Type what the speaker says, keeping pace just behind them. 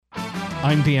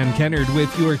I'm Dan Kennard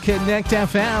with your Connect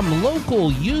FM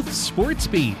local youth sports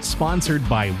beat, sponsored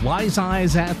by Wise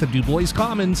Eyes at the DuBois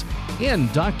Commons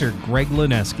and Dr. Greg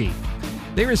Lineski.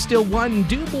 There is still one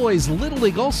DuBois Little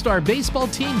League All-Star baseball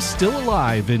team still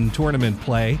alive in tournament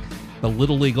play. The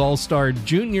Little League All-Star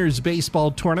Juniors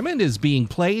Baseball Tournament is being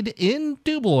played in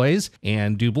DuBois,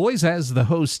 and DuBois, as the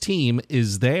host team,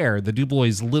 is there. The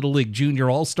DuBois Little League Junior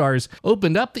All-Stars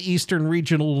opened up the Eastern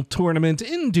Regional Tournament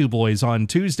in DuBois on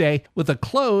Tuesday with a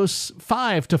close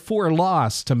 5-4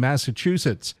 loss to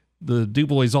Massachusetts. The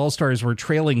DuBois All-Stars were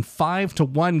trailing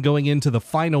 5-1 going into the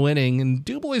final inning, and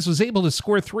DuBois was able to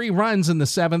score 3 runs in the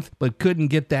 7th, but couldn't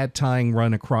get that tying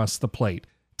run across the plate.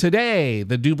 Today,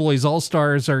 the DuBois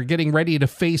All-Stars are getting ready to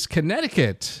face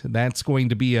Connecticut. That's going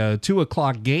to be a 2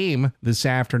 o'clock game this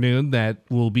afternoon that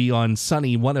will be on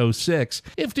Sunny 106.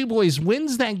 If DuBois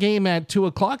wins that game at 2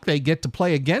 o'clock, they get to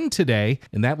play again today,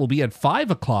 and that will be at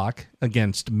 5 o'clock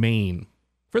against Maine.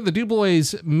 For the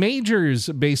DuBois Majors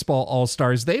Baseball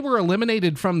All-Stars, they were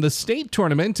eliminated from the state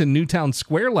tournament in Newtown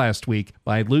Square last week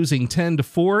by losing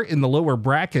 10-4 in the lower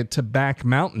bracket to Back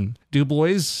Mountain.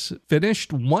 DuBois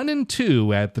finished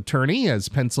 1-2 at the tourney as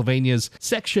Pennsylvania's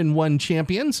Section 1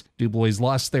 champions. DuBois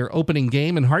lost their opening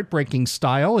game in heartbreaking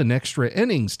style in extra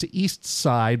innings to East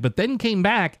Side, but then came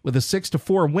back with a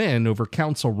 6-4 win over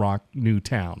Council Rock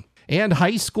Newtown. And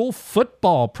high school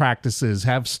football practices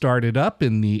have started up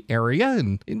in the area,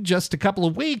 and in just a couple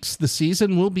of weeks, the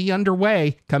season will be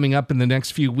underway. Coming up in the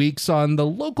next few weeks on the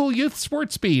local youth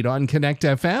sports beat on Connect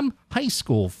FM, high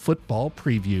school football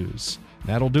previews.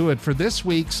 That'll do it for this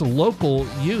week's local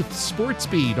youth sports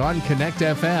beat on Connect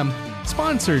FM,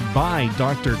 sponsored by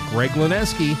Dr. Greg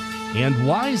Lineski and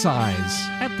Wise Eyes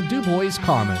at the DuBois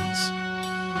Commons.